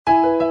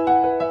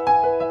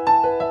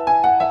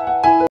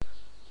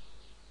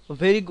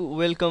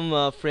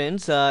Welcome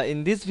friends.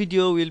 In this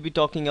video we'll be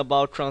talking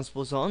about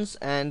transposons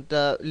and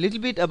a little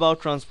bit about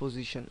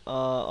transposition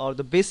or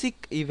the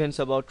basic events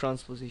about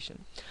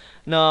transposition.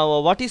 Now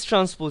what is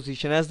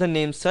transposition? As the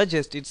name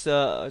suggests, it's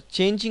a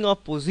changing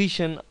of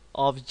position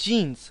of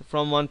genes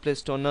from one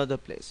place to another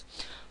place.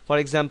 For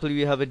example,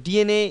 you have a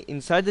DNA.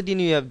 Inside the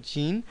DNA you have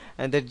gene,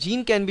 and that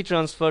gene can be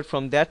transferred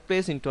from that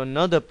place into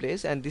another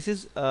place, and this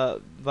is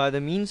by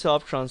the means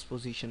of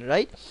transposition,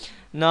 right?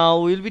 Now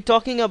we'll be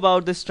talking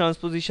about this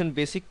transposition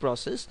basic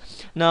process.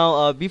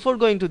 Now before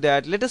going to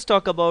that, let us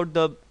talk about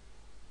the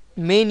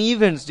main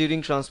events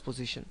during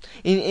transposition.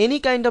 In any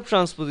kind of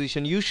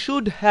transposition you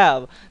should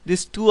have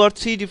these two or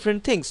three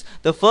different things.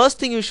 The first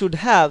thing you should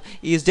have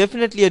is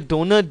definitely a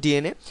donor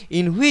DNA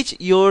in which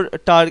your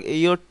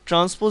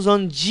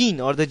transposon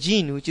gene, or the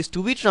gene which is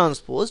to be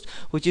transposed,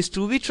 which is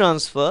to be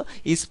transferred,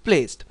 is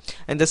placed.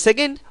 And the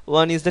second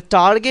one is the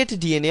target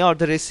DNA or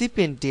the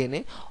recipient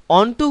DNA,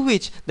 onto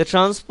which the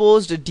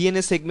transposed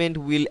DNA segment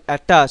will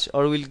attach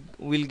or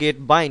will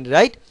get bind,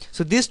 right?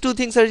 So these two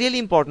things are really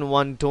important.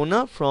 One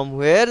donor from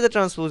where the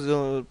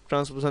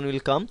transposon will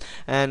come,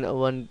 and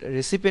one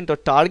recipient or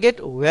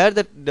target where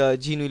the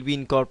gene will be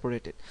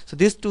incorporated. So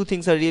these two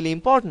things are really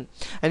important.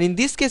 And in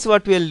this case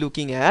what we are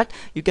looking at,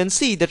 you can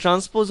see the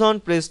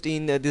transposon placed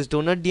in this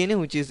donor DNA,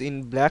 which is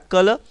in black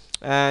color,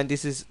 and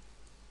this is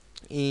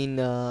in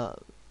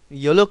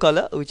yellow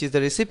color, which is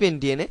the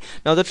recipient DNA.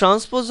 Now the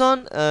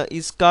transposon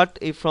is cut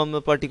from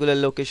a particular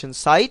location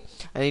site,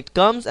 and it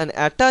comes and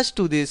attached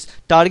to this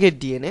target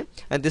DNA,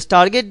 and this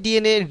target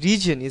DNA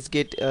region is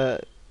get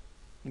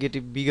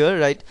bigger,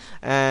 right?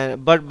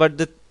 And but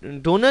the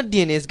donor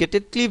DNA is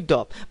get cleaved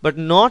up. But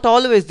not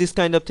always this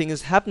kind of thing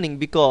is happening,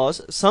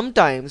 because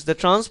sometimes the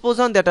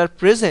transposon that are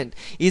present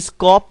is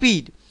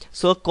copied.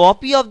 So a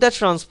copy of that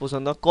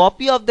transposon, the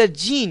copy of that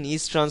gene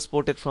is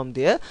transported from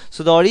there.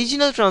 So the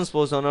original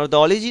transposon or the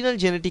original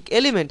genetic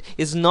element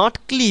is not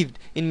cleaved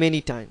in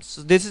many times.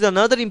 So this is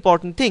another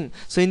important thing.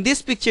 So in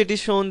this picture it is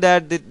shown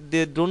that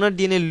the donor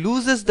DNA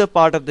loses the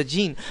part of the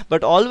gene,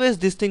 but always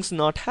these things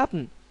not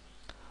happen.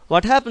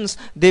 What happens?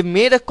 They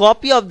made a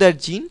copy of that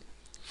gene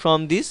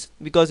from this,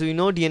 because we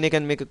know DNA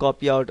can make a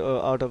copy out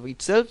of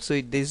itself. So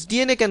this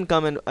DNA can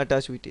come and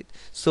attach with it.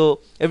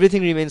 So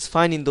everything remains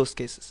fine in those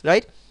cases,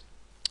 right?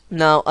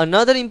 Now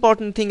another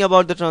important thing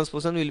about the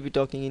transposon we'll be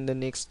talking in the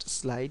next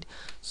slide.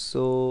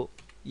 So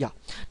yeah,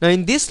 now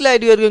in this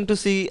slide we are going to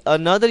see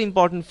another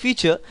important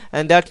feature,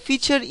 and that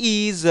feature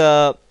is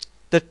the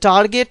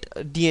target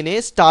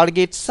DNA's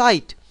target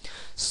site.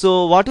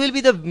 So what will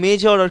be the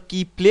major or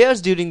key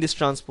players during this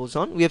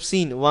transposon? We have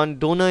seen one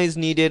donor is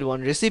needed,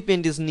 one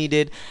recipient is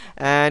needed,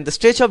 and the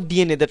stretch of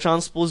DNA, the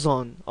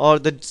transposon, or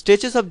the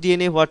stretches of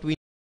DNA what we.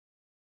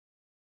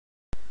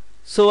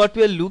 So what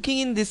we are looking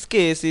in this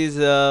case is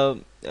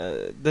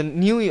the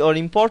new or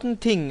important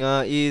thing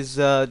is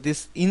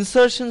this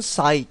insertion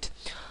site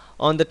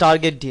on the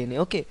target DNA.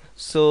 Okay,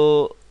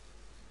 so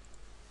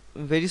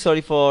very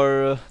sorry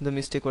for the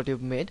mistake what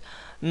you've made.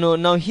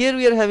 Now here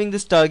we are having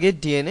this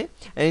target DNA,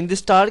 and in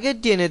this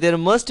target DNA there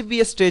must be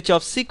a stretch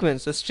of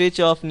sequence, a stretch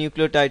of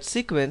nucleotide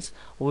sequence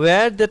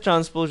where the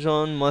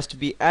transposon must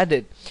be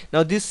added.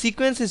 Now this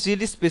sequence is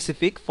really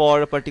specific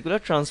for a particular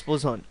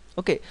transposon.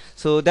 Okay,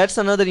 so that's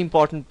another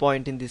important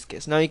point in this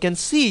case. Now you can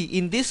see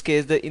in this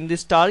case, in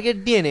this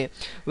target DNA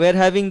we are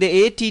having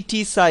the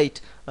ATT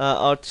site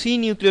or 3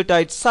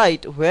 nucleotide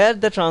site where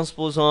the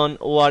transposon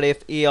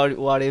ORF-A or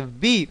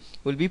ORF-B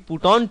will be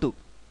put onto.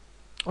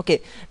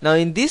 Okay, now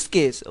in this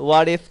case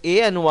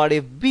ORF-A and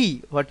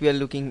ORF-B, what we are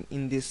looking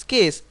in this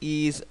case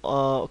is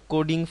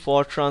coding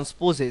for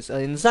transposase,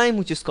 an enzyme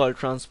which is called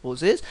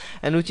transposase,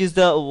 and which is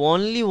the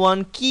only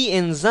one key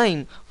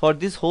enzyme for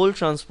this whole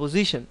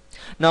transposition.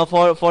 Now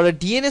for a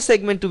DNA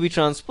segment to be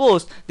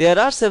transposed, there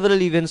are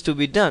several events to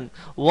be done.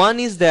 One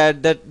is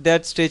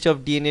that stretch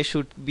of DNA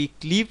should be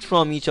cleaved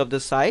from each of the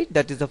side.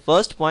 That is the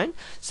first point.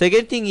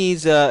 Second thing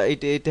is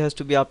it has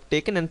to be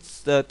uptaken, and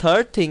the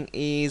third thing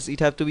is it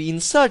have to be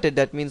inserted.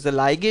 That means the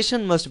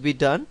ligation must be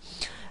done,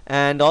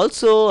 and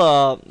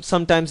also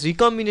sometimes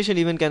recombination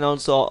even can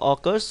also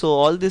occur. So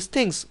all these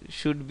things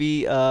should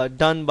be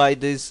done by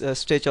this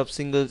stretch of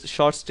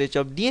short stretch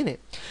of DNA.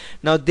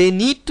 Now they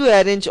need to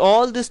arrange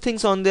all these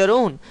things on their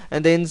own,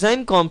 and the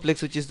enzyme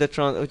complex which is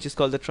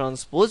called the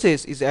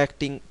transposase is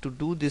acting to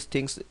do these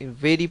things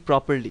very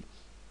properly.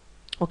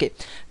 Okay,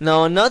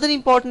 now another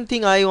important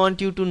thing I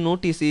want you to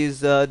notice is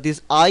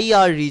these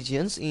IR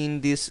regions in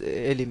this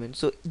element.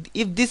 So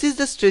if this is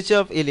the stretch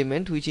of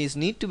element which is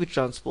need to be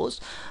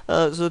transposed,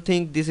 so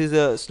think this is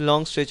a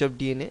long stretch of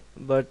DNA,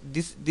 but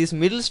this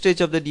middle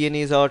stretch of the DNA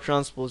is our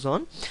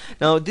transposon.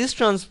 Now this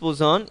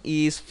transposon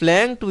is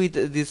flanked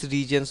with these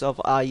regions of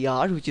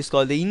IR, which is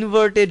called the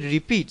inverted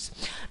repeats.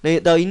 Now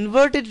the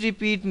inverted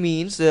repeat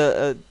means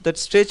that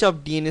stretch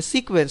of DNA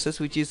sequences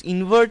which is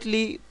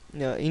inversely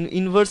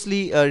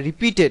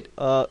repeated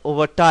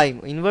over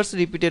time, inversely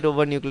repeated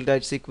over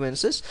nucleotide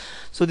sequences.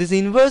 So this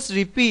inverse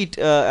repeat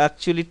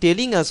actually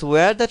telling us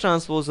where the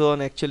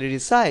transposon actually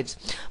resides.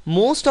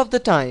 Most of the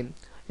time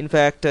in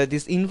fact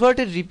these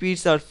inverted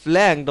repeats are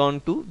flanked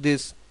onto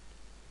this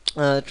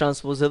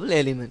transposable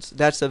elements.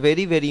 That's a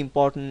very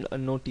important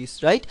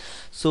notice, right?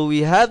 So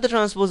we have the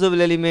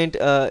transposable element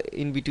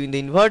in between the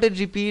inverted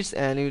repeats,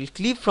 and we will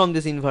clip from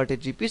this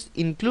inverted repeats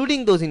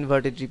including those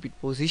inverted repeat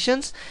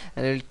positions,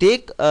 and we will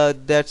take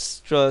that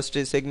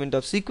segment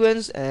of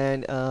sequence,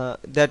 and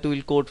that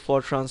will code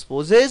for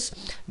transposes,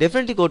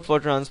 definitely code for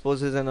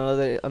transposes, and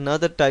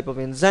another type of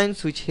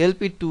enzymes which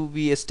help it to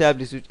be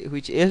established,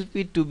 which help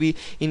it to be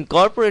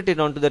incorporated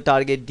onto the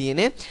target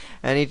DNA,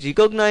 and it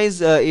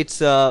recognize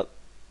its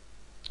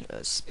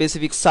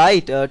specific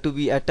site to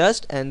be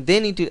attached, and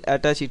then it will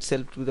attach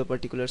itself to the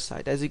particular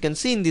site. As you can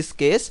see in this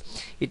case,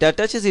 it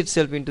attaches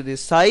itself into this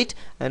site,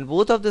 and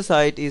both of the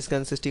site is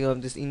consisting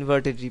of this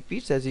inverted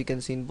repeats. As you can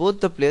see in both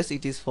the place,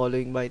 it is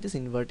following by this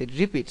inverted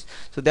repeats.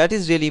 So that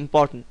is really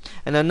important.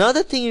 And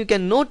another thing you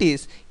can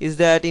notice is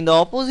that in the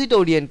opposite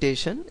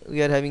orientation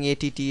we are having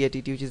ATT,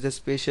 which is the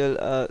special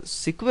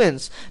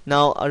sequence.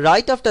 Now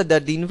right after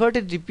that, the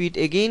inverted repeat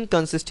again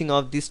consisting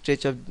of this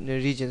stretch of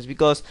regions,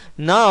 because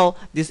now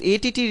this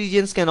ATT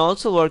regions can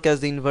also work as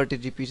the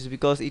inverted repeats,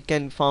 because it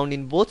can found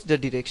in both the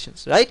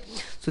directions, right?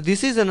 So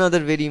this is another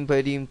very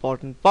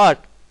important part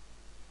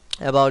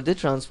about the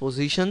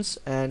transpositions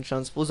and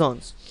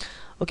transposons.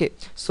 Okay,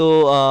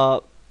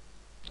 so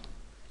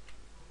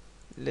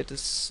let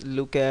us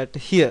look at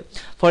here.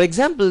 For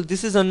example,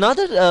 this is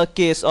another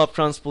case of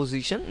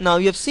transposition. Now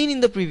you have seen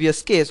in the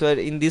previous case, where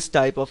in this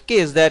type of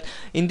case, that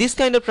in this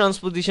kind of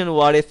transposition,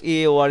 what if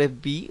A, what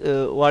if B,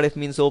 what if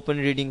means open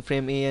reading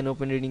frame A and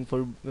open reading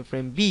for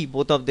frame B,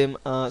 both of them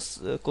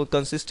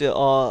consist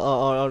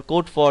or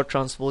code for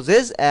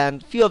transposes,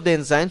 and few of the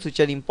enzymes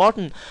which are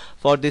important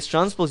for this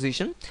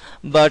transposition,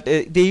 but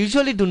they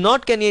usually do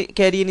not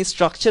carry any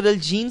structural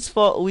genes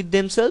with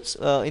themselves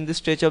in this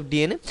stretch of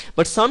DNA,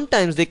 but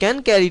sometimes they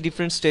can carry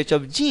different stretch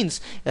of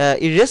genes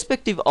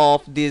irrespective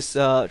of this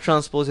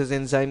transposes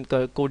enzyme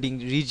coding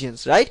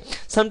regions, right?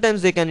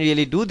 Sometimes they can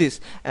really do this,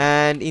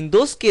 and in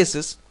those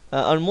cases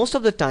or most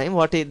of the time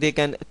what they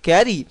can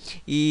carry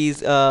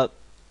is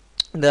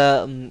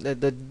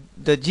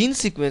the gene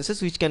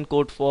sequences which can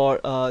code for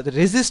the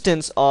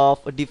resistance of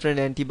different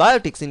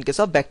antibiotics in case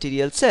of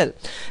bacterial cell.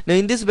 Now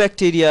in this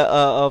bacteria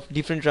of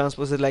different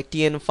transposes like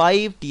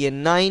TN5,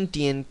 TN9,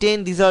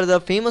 TN10, these are the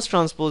famous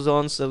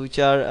transposons which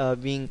are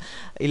being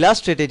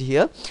illustrated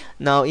here.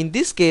 Now in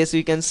this case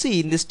we can see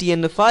in this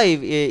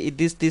TN5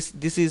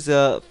 this is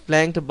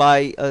flanked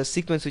by a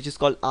sequence which is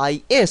called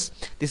IS.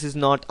 This is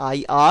not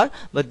IR,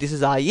 but this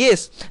is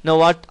IS. Now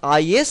what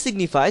IS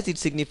signifies? It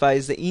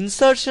signifies the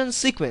insertion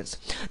sequence.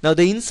 Now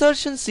the insertion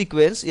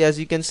sequence, as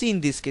you can see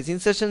in this case,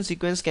 insertion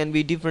sequence can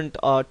be different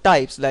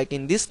types. Like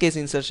in this case,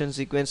 insertion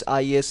sequence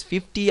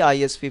IS50,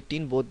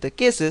 IS15, both the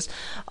cases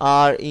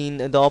are in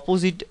the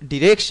opposite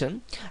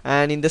direction,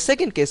 and in the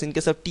second case, in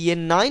case of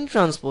TN9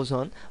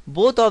 transposon,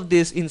 both of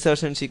these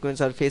insertion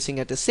sequence are facing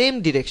at the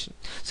same direction.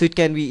 So it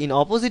can be in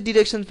opposite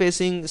direction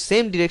facing,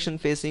 same direction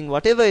facing,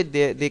 whatever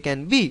they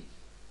can be.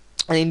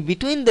 And in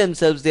between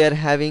themselves they are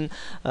having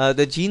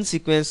the gene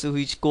sequence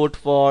which code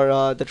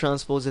for the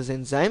transposes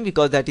enzyme,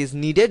 because that is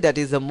needed, that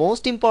is the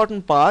most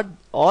important part.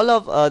 All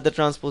of the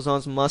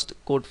transposons must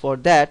code for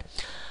that.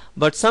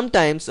 But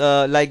sometimes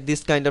like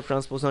this kind of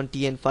transposon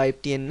TN5,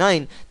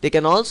 TN9, they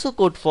can also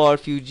code for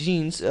few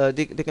genes.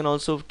 They can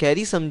also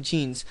carry some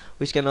genes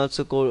which can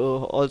also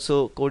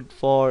code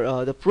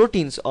for the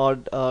proteins or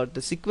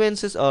the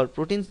sequences or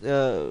proteins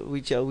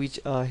which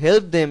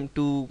help them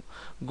to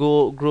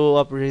grow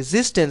up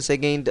resistance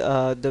against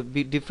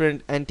the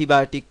different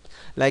antibiotic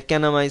like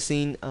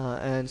kanamycin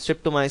and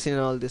streptomycin and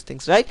all these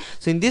things, right?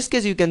 So in this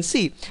case you can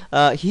see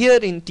here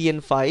in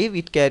TN5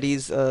 it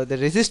carries the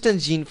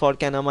resistance gene for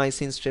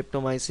kanamycin,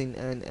 streptomycin,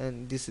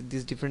 and these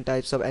different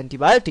types of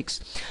antibiotics.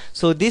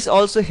 So this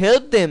also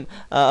help them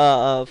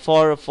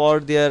for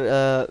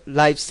their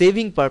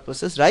life-saving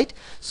purposes, right?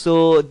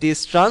 So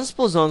these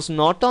transposons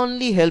not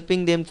only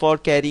helping them for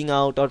carrying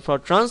out or for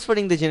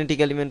transferring the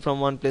genetic element from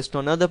one place to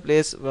another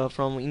place,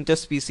 from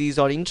interspecies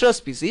or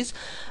intraspecies,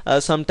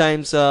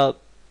 sometimes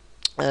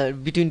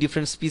between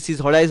different species,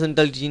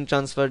 horizontal gene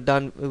transfer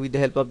done with the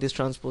help of these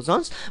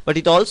transposons, but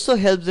it also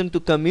helps them to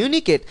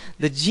communicate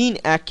the gene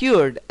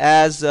acquired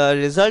as a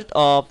result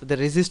of the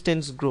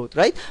resistance growth,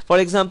 right? For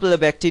example, a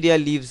bacteria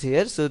lives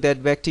here, so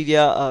that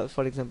bacteria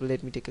for example,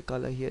 let me take a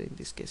color here in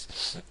this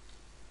case.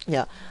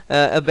 Yeah,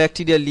 a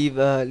bacteria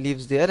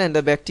lives there, and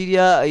the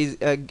bacteria is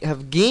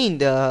have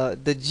gained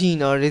the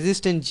gene or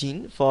resistant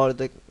gene for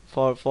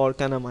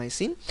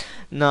kanamycin.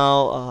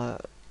 Now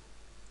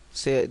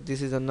say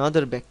this is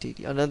another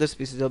bacteria, another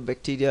species of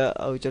bacteria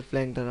which are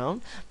flanked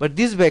around, but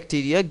this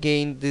bacteria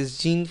gained this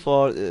gene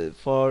for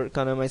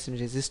kanamycin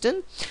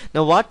resistant.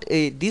 Now what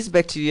these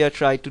bacteria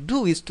try to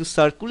do is to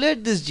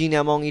circulate this gene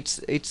among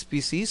its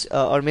species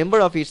or member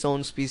of its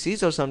own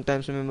species, or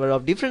sometimes a member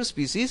of different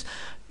species,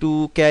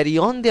 to carry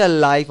on their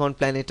life on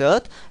planet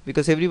Earth,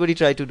 because everybody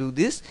try to do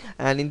this.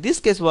 And in this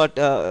case what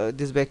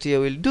this bacteria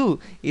will do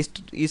is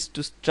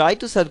to try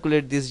to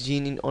circulate this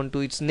gene onto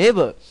its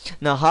neighbor.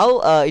 Now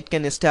how it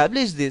can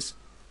establish this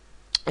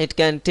it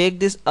can take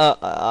this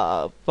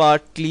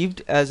part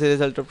cleaved as a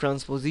result of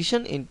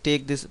transposition and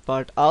take this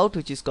part out,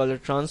 which is called a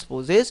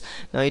transposase.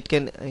 Now it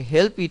can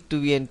help it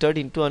to be entered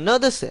into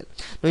another cell.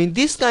 Now in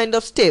this kind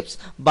of steps,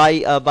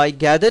 by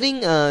gathering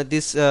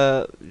this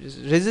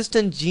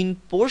resistant gene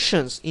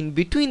portions in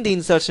between the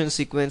insertion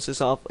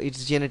sequences of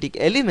its genetic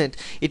element,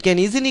 it can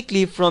easily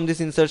cleave from this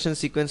insertion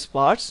sequence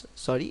parts,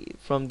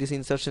 from this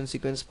insertion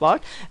sequence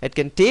part. It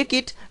can take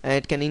it and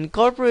it can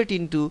incorporate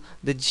into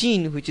the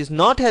gene which is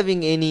not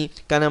having any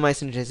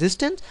kanamycin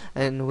resistance,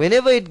 and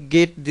whenever it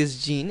get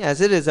this gene, as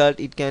a result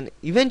it can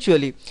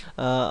eventually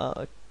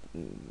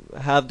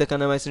have the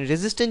kanamycin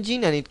resistant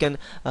gene, and it can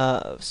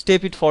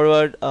step it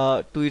forward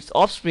to its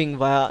offspring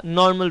via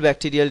normal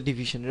bacterial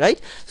division,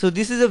 right? So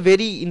this is a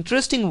very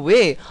interesting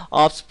way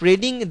of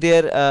spreading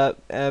their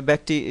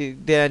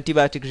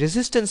antibiotic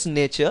resistance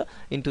nature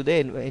into the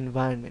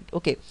environment.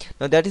 Okay,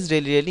 now that is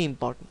really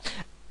important.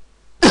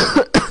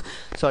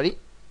 Sorry.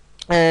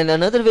 And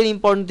another very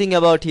important thing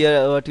about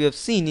here, what we have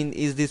seen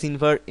is this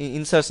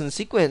insertion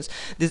sequence.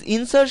 This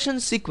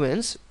insertion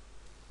sequence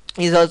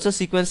is also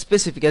sequence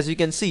specific. As you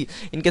can see,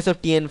 in case of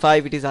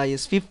TN5 it is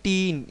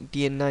IS50, in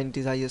TN9 it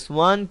is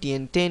IS1,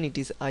 TN10 it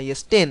is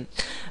IS10.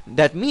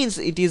 That means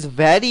it is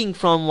varying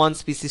from one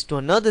species to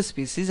another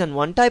species and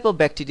one type of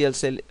bacterial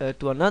cell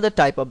to another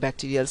type of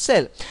bacterial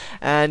cell.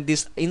 And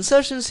this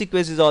insertion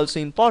sequence is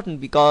also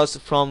important because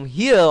from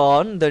here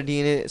on the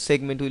DNA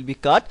segment will be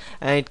cut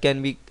and it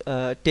can be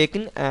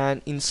taken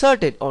and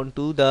inserted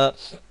onto the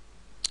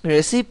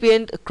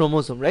recipient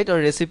chromosome, right, or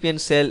recipient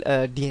cell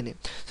DNA.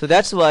 So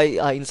that's why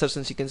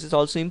insertion sequence is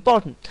also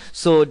important.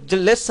 So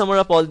let's sum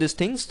up all these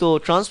things. So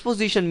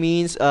transposition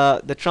means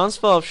the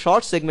transfer of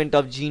short segment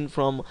of gene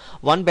from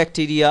one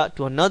bacteria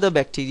to another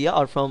bacteria,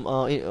 or from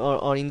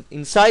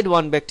inside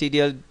one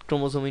bacterial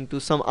chromosome into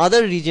some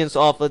other regions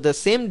of the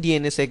same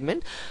DNA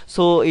segment.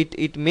 So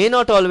it may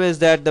not always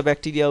that the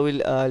bacteria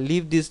will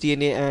leave this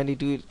DNA and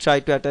it will try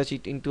to attach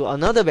it into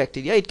another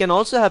bacteria. It can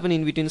also happen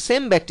in between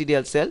same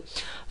bacterial cell.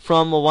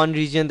 From one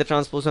region the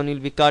transposon will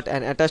be cut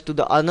and attached to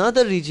the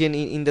another region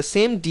in the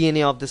same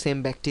DNA of the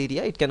same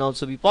bacteria. It can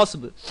also be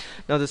possible.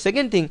 Now the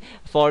second thing,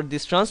 for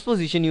this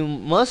transposition you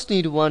must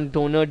need one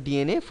donor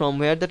DNA from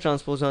where the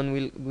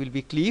transposon will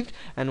be cleaved,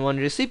 and one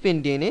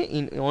recipient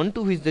DNA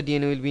onto which the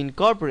DNA will be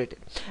incorporated.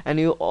 And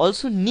you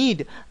also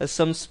need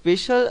some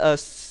special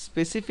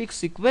specific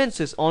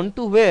sequences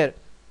onto where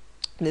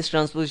this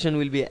transposition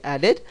will be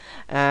added,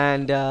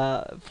 and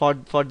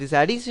for this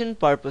addition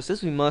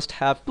purposes we must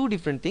have two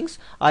different things,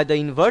 either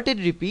inverted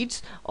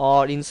repeats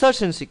or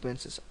insertion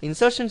sequences.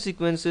 Insertion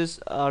sequences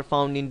are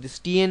found in this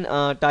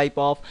TN type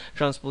of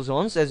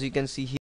transposons, as you can see here.